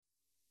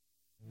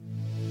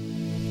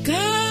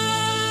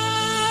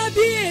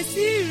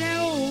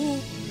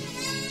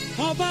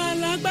ọba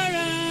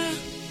alágbára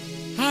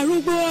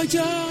arúgbó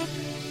ọjọ́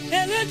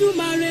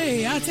Elédùmarè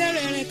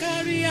àtẹrẹrẹ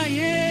kárí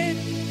ayé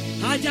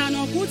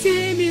àjànàkú tí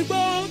mi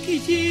gbọ́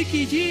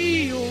kìjikìji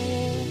o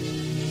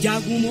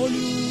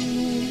jagunmólú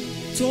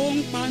tó ń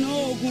paná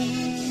ogun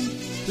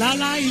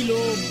láláì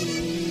lóògùn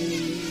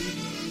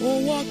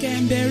owó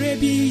kẹ̀mbẹ̀rẹ̀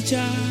bí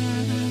ìjà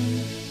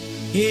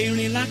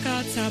erin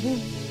lákàtàbó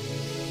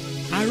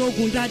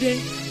arógun dádé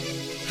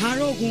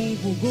arógun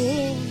gbogbo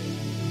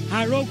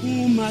arógun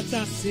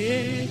màtàsé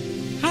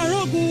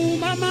arógun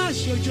mama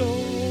ṣojo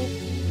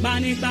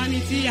gbanigbani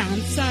tí à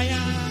ń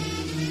sáyà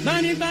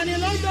gbanigbani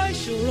lọ́jọ́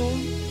ìṣòro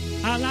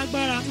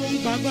alágbára tó ń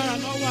gbàgbára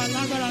lọ́wọ́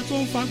alágbára tó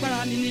ń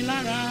fagbára níní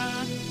lára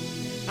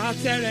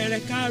àtẹrẹrẹ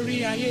kárí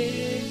ayé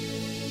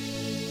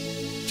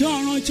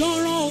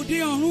jọ̀rọ̀jọ̀rọ̀ òde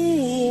ọ̀run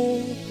o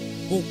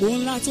òpó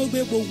ńlá tó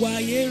gbé gbogbo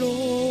ayé ró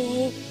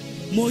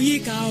mo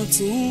yíká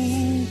ọ̀tún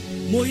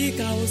mo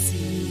yíká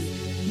òsì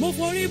mo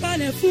forí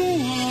balẹ̀ fún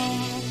ọ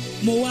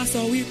mo wá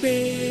sọ wípé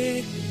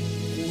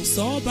kò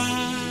sọ́ba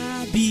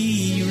bí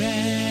rẹ.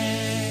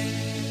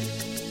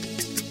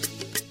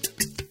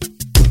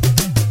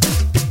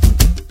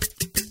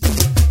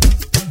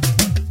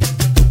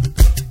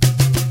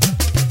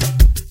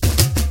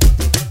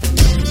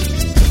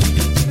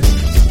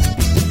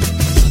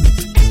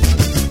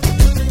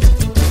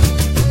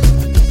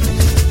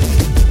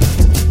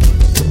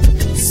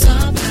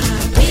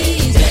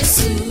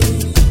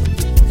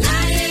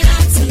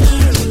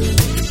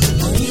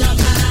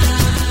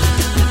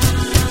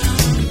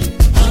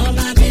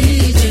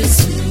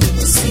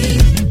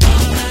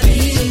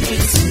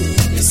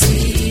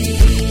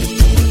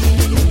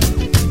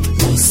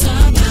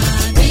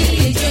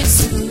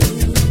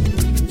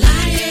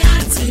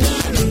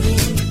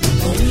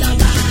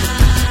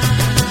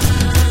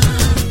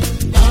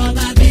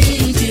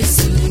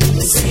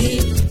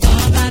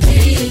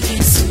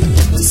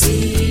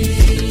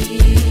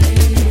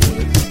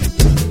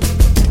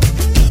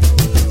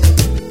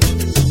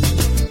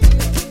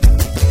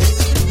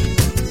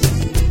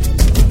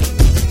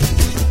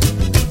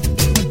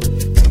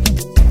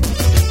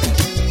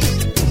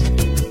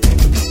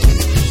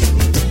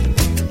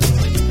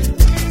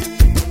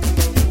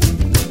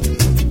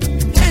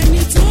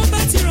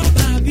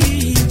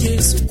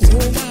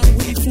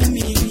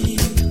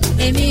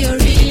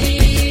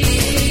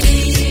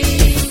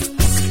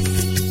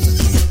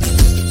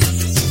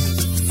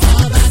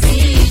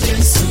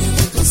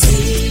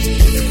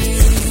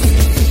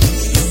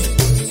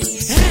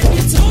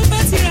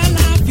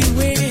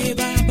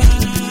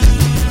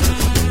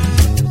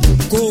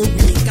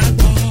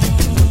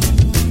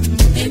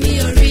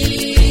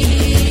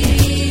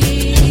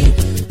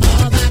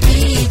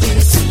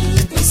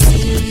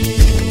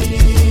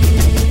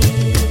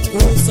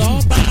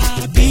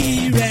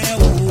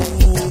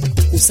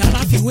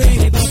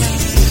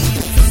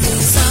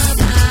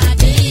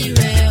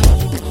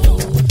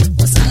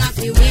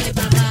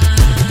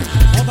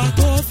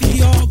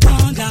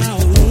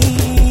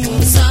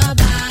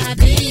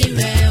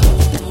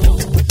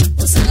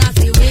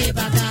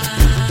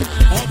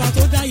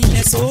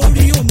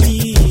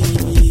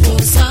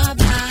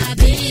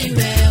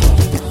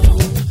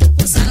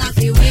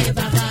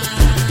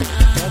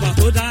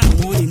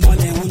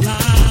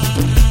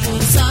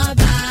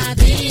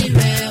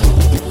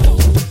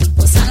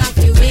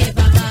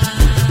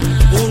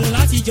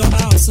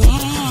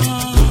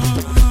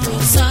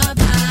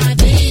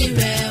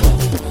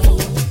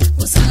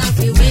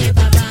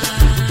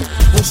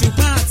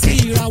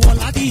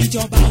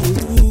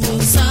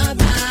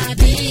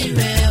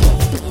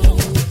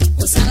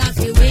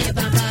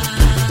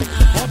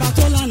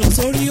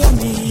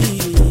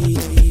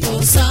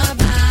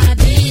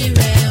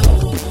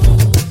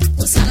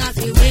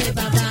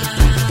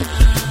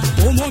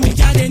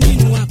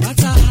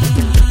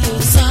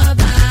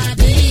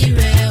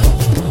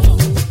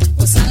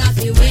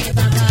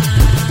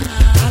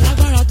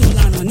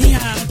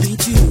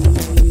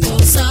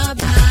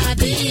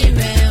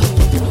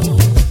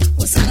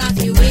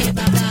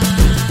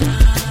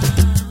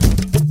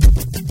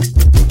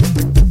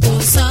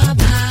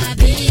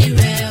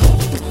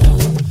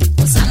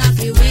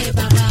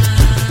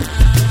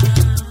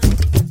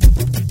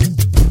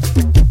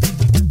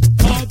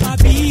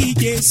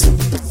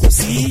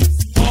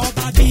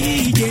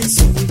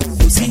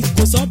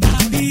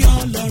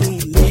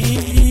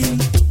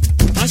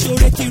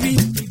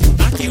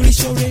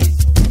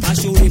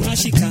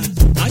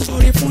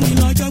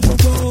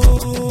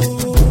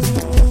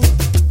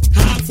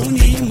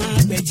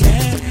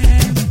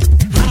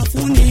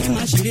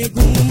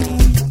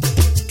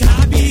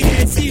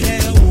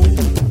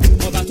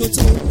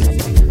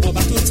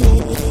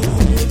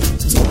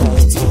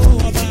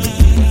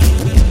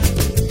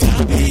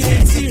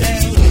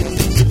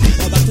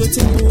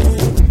 To